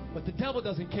 but the devil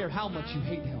doesn't care how much you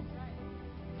hate him.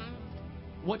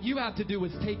 What you have to do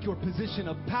is take your position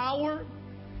of power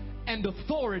and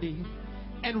authority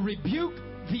and rebuke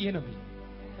the enemy.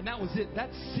 And that was it. That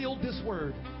sealed this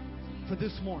word for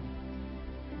this morning.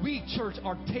 We, church,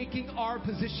 are taking our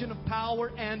position of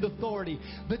power and authority.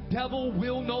 The devil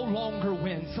will no longer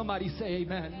win. Somebody say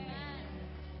amen.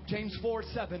 James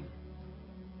 4:7.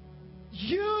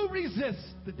 You resist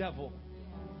the devil,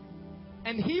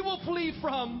 and he will flee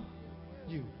from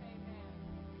you.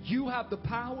 You have the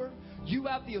power, you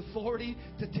have the authority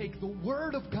to take the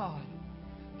word of God,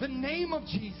 the name of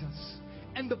Jesus,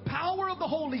 and the power of the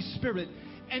Holy Spirit,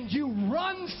 and you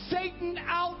run Satan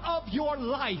out of your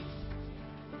life.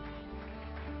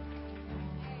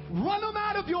 Run them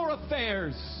out of your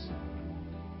affairs.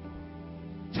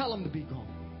 Tell them to be gone.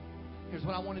 Here's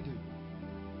what I want to do.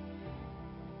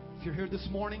 If you're here this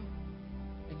morning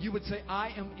and you would say,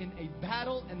 I am in a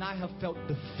battle and I have felt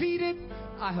defeated,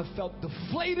 I have felt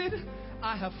deflated,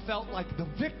 I have felt like the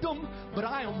victim, but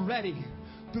I am ready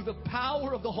through the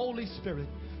power of the Holy Spirit,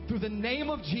 through the name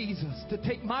of Jesus, to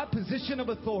take my position of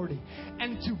authority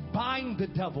and to bind the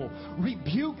devil,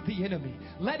 rebuke the enemy.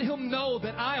 Let him know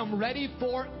that I am ready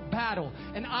for battle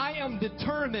and I am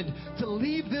determined to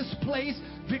leave this place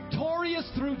victorious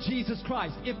through Jesus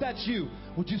Christ. If that's you,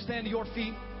 would you stand to your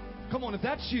feet? Come on, if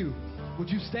that's you, would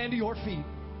you stand to your feet?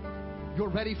 You're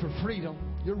ready for freedom.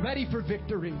 You're ready for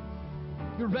victory.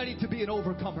 You're ready to be an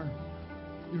overcomer.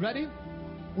 You ready?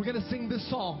 We're going to sing this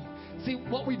song. See,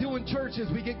 what we do in church is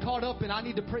we get caught up in, I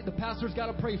need to pray. The pastor's got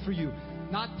to pray for you.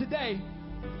 Not today.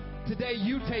 Today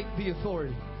you take the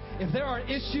authority. If there are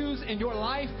issues in your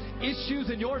life, issues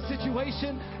in your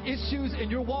situation, issues in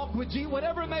your walk with Jesus,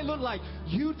 whatever it may look like,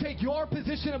 you take your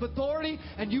position of authority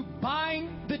and you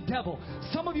bind the devil.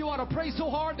 Some of you ought to pray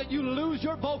so hard that you lose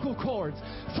your vocal cords.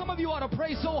 Some of you ought to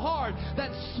pray so hard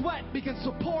that sweat begins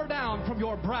to pour down from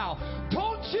your brow.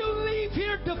 Don't you leave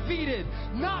here defeated.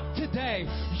 Not today.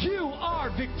 You are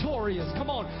victorious.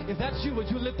 Come on. If that's you, would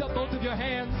you lift up both of your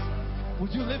hands?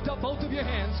 Would you lift up both of your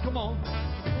hands? Come on.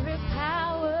 There is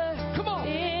power. Come on.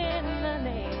 In the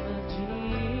name of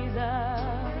Jesus.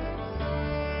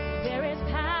 There is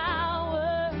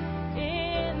power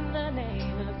in the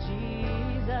name of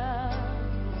Jesus.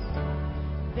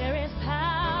 There is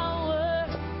power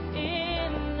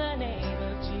in the name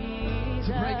of Jesus.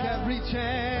 To break every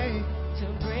chain. To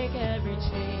break every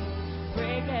chain.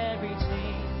 Break every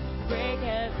chain. Break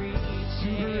every chain. To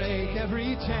break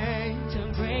every chain. To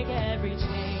break every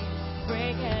chain.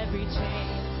 Break every chain.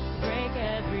 Break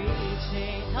every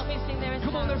chain. Help me sing. There is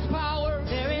Come on, there's power.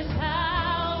 There is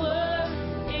power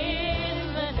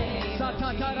in the name of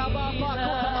Jesus.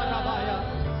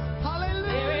 Hallelujah.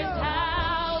 There is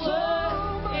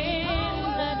power in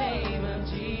the name of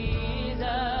Jesus.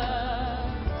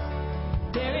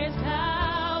 There is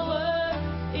power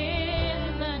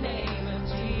in the name of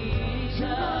Jesus. To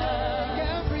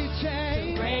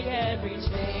break every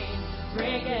chain.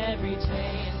 Break every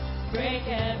chain. Break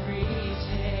every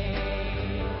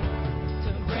chain.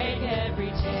 To break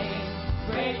every chain.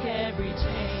 Break every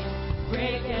chain.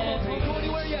 Break every chain. Don't go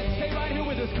anywhere yet. Stay right here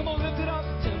with us. Come on, lift it up.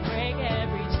 To break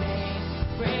every chain.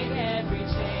 Break every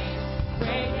chain.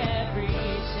 Break every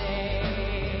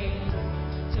chain.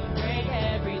 To break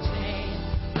every chain.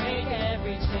 Break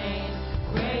every chain.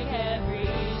 Break every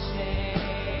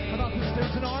chain. How about this?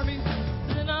 There's an army.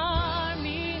 There's an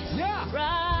army. Yeah.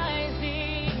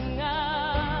 Rising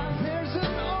up. There's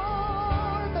an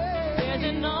army. There's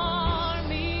an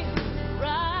army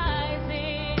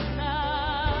rising Come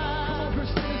on, up.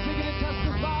 Christina, sing it and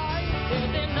testify.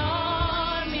 There's an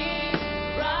army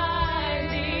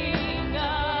rising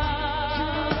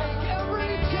up.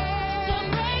 Every chain. So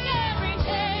break every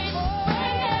chain,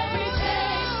 break every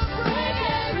chain, break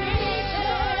every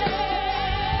chain.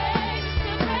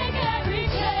 To break every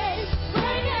chain,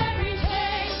 break every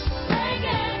chain, break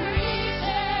every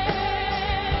chain.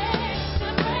 To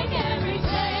break every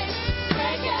chain,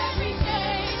 break every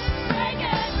chain, break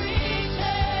every chain.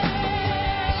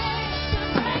 To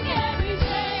break every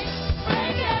chain,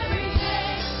 break every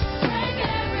chain, break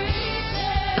every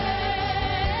chain.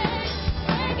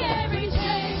 Break every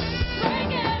chain,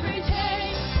 break every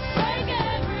chain, break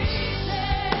every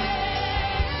chain.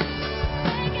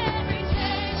 Break every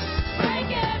chain,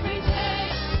 break every chain,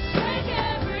 break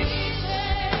every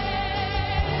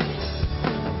chain.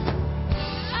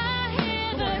 I hear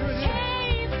the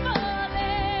chains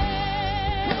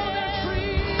falling. Come on, there's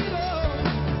freedom.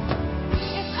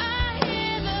 Yes, I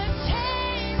hear the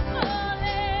chains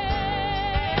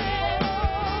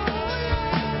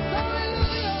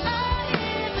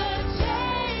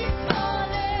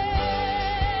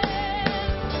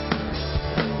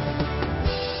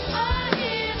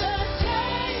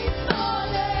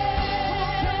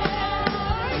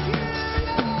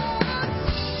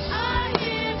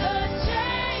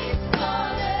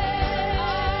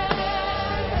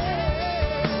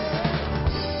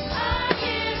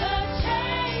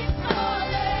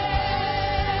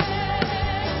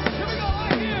Here we go.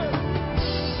 I hear.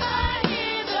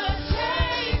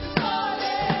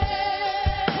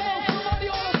 Come on, somebody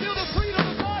ought to feel the freedom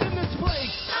of God in this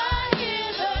place. I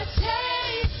hear the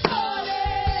chains.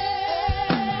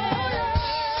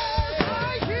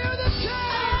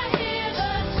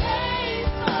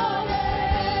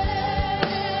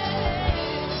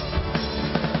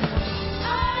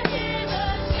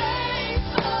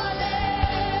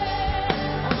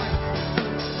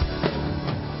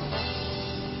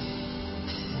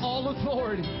 All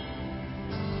authority,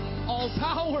 all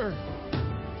power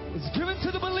is given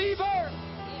to the believer,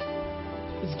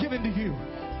 is given to you.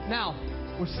 Now,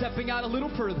 we're stepping out a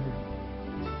little further.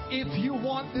 If you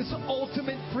want this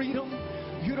ultimate freedom,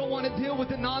 you don't want to deal with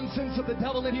the nonsense of the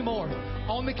devil anymore.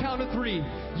 On the count of 3,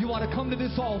 you want to come to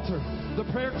this altar. The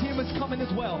prayer team is coming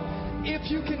as well.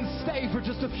 If you can stay for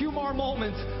just a few more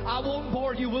moments, I won't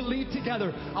bore you. We'll leave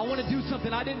together. I want to do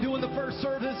something I didn't do in the first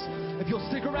service. If you'll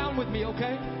stick around with me,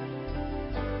 okay?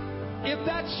 If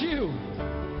that's you,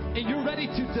 and you're ready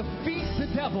to defeat the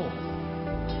devil,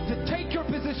 to take your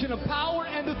position of power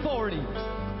and authority,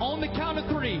 on the count of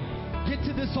 3, get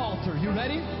to this altar. You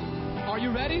ready? Are you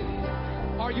ready?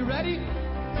 Are you ready?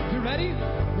 You ready? 1,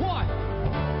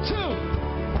 2,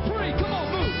 3. Come on,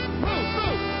 move, move,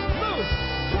 move, move.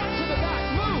 Front to the back,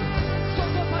 move.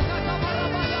 Soto patata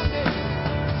marabayande.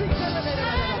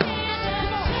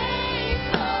 Come on.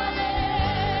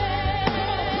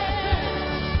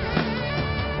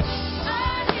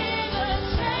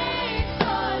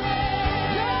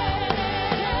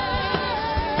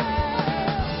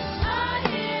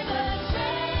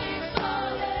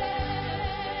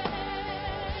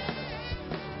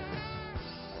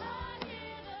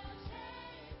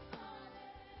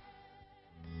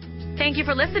 Thank you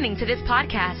for listening to this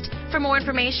podcast. For more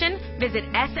information, visit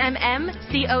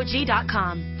smmcog.com.